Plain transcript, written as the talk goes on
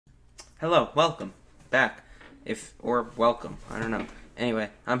Hello, welcome back. Welcome, I don't know. Anyway,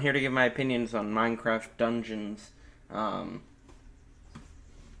 I'm here to give my opinions on Minecraft Dungeons.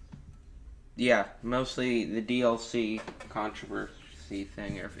 Yeah, mostly the DLC controversy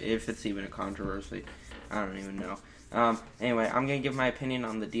thing, or if it's even a controversy. I don't even know. Anyway, I'm gonna give my opinion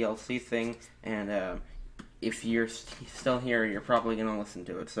on the DLC thing, and if you're still here, you're probably gonna listen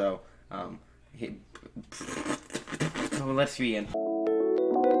to it. So, let's begin.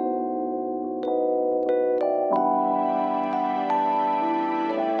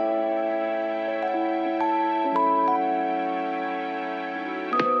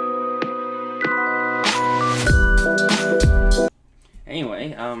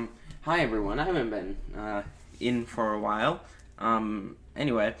 Anyway, hi everyone. I haven't been in for a while.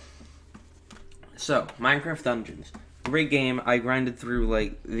 Anyway, so Minecraft Dungeons, great game. I grinded through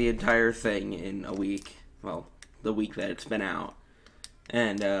like the entire thing in a week. Well, the week that it's been out,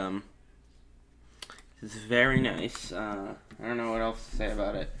 and it's very nice. I don't know what else to say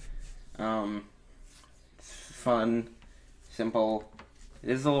about it. It's fun, simple.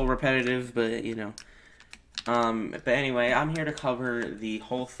 It is a little repetitive, but you know. But anyway, I'm here to cover the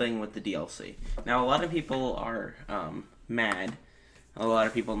whole thing with the DLC. Now, a lot of people are, mad. A lot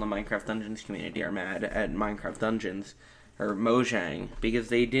of people in the Minecraft Dungeons community are mad at Minecraft Dungeons, or Mojang, because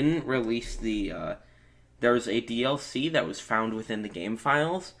they didn't release the, there was a DLC that was found within the game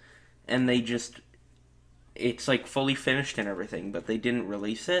files, and they just, it's like fully finished and everything, but they didn't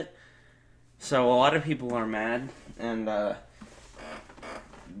release it. So a lot of people are mad, and,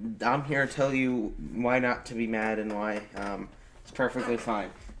 I'm here to tell you why not to be mad and why it's perfectly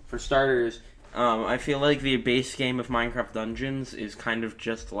fine. For starters, I feel like the base game of Minecraft Dungeons is kind of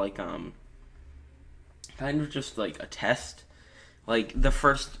just like a test. Like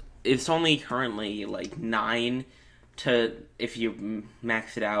it's only currently like 9 to, if you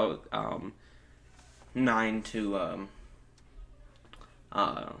max it out, 9 to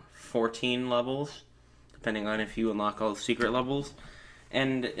 14 levels, depending on if you unlock all the secret levels.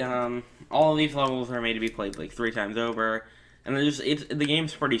 And all of these levels are made to be played like 3 times over, and the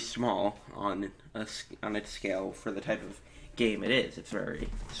game's pretty small on its scale for the type of game it is. It's very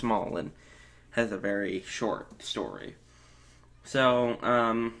small and has a very short story.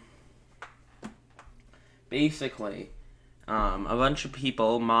 So basically, a bunch of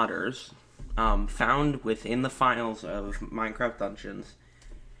people, modders, found within the files of Minecraft Dungeons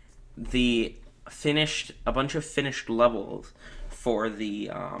a bunch of finished levels for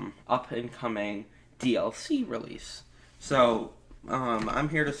the up-and-coming DLC release. So, I'm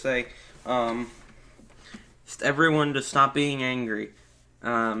here to say, just everyone to stop being angry.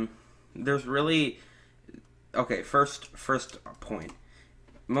 There's really... Okay, first point.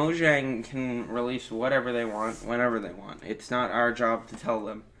 Mojang can release whatever they want, whenever they want. It's not our job to tell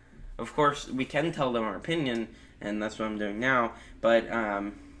them. Of course, we can tell them our opinion, and that's what I'm doing now, but,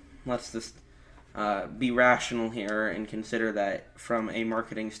 let's just... be rational here and consider that from a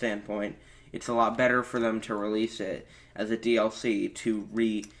marketing standpoint, it's a lot better for them to release it as a DLC to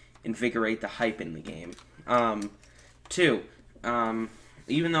reinvigorate the hype in the game. 2,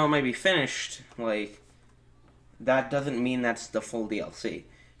 even though it might be finished, like, that doesn't mean that's the full DLC.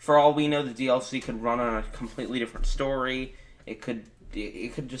 For all we know, the DLC could run on a completely different story. It could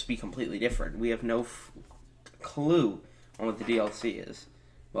just be completely different. We have no clue on what the DLC is.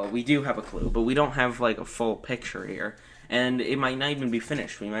 Well, we do have a clue, but we don't have, like, a full picture here. And it might not even be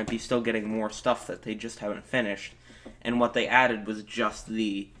finished. We might be still getting more stuff that they just haven't finished. And what they added was just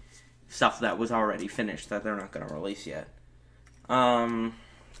the stuff that was already finished that they're not going to release yet.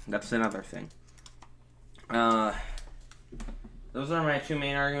 That's another thing. Those are my 2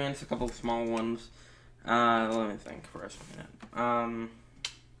 main arguments, a couple of small ones. Let me think for a minute.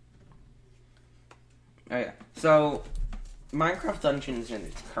 Oh yeah, so... Minecraft Dungeons in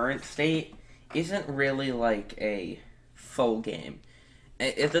its current state isn't really like a full game.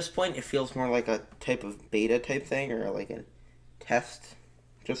 At this point, it feels more like a type of beta type thing, or like a test,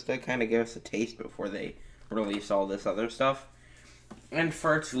 just to kind of give us a taste before they release all this other stuff. And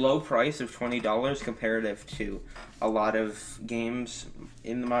for its low price of $20 comparative to a lot of games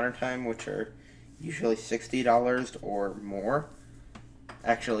in the modern time, which are usually $60 or more.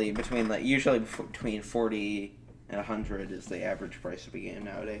 Actually, usually between 40 and 100 is the average price of a game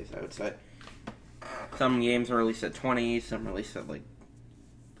nowadays, I would say. Some games are released at 20, some released at like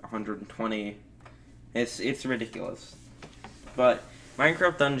 120. It's ridiculous. But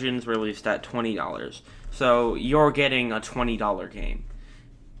Minecraft Dungeons released at $20. So you're getting a $20 game.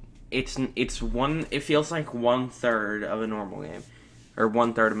 It feels like 1/3 of a normal game, or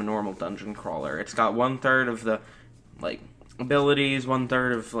 1/3 of a normal dungeon crawler. It's got 1/3 of the like abilities,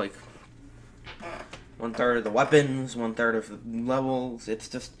 1/3 of like 1/3 of the weapons, 1/3 of the levels. It's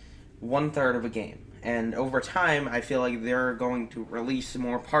just 1/3 of a game. And over time, I feel like they're going to release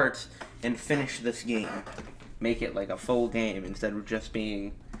more parts and finish this game. Make it like a full game instead of just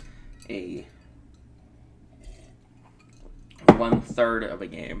being a 1/3 of a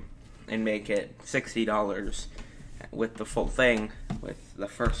game. And make it $60 with the full thing, with the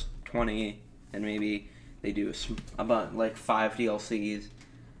first 20, and maybe they do about like 5 DLCs,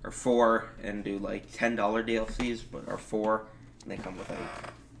 or 4, and do like $10 DLCs, or 4, and they come with 8.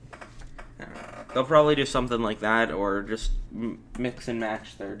 I don't know. They'll probably do something like that, or just mix and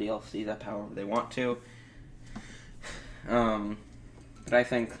match their DLCs up however they want to. But I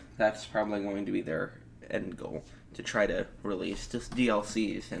think that's probably going to be their end goal, to try to release just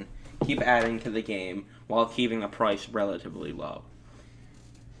DLCs and keep adding to the game while keeping the price relatively low.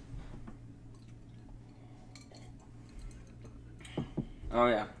 Oh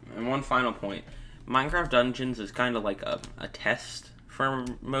yeah, and one final point. Minecraft Dungeons is kind of like a test for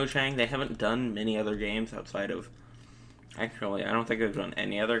Mojang. They haven't done many other games outside of... Actually, I don't think they've done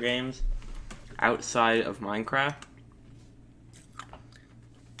any other games outside of Minecraft.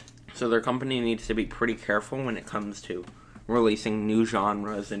 So their company needs to be pretty careful when it comes to releasing new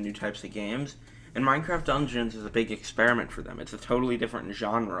genres and new types of games. And Minecraft Dungeons is a big experiment for them. It's a totally different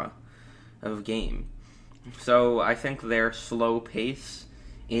genre of game. So I think their slow pace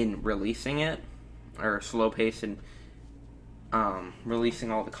in releasing it, or slow pace in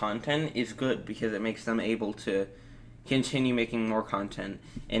releasing all the content, is good, because it makes them able to continue making more content.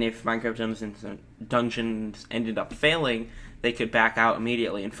 And if Minecraft Dungeons ended up failing, they could back out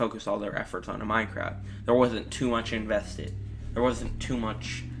immediately and focus all their efforts onto Minecraft. There wasn't too much invested. There wasn't too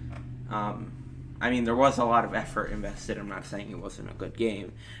much... I mean, there was a lot of effort invested. I'm not saying it wasn't a good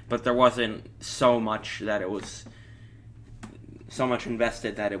game, but there wasn't so much that it was... so much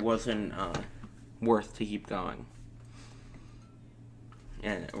invested that it wasn't worth to keep going.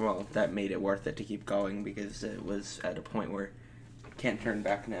 And, well, that made it worth it to keep going, because it was at a point where it can't turn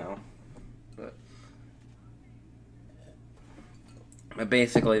back now. But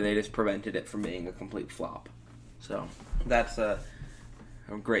basically, they just prevented it from being a complete flop. So, that's a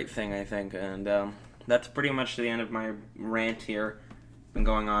great thing, I think. And that's pretty much the end of my rant here. Been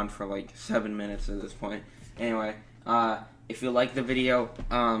going on for like 7 minutes at this point. Anyway, if you like the video,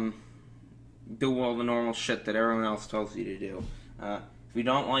 do all the normal shit that everyone else tells you to do. If you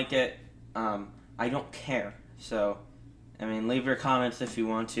don't like it, I don't care. So, I mean, leave your comments if you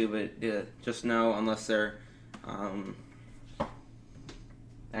want to, but just know, unless they're...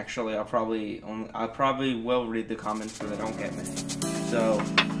 Actually, I probably will read the comments so they don't get me. So,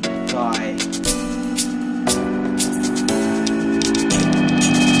 bye.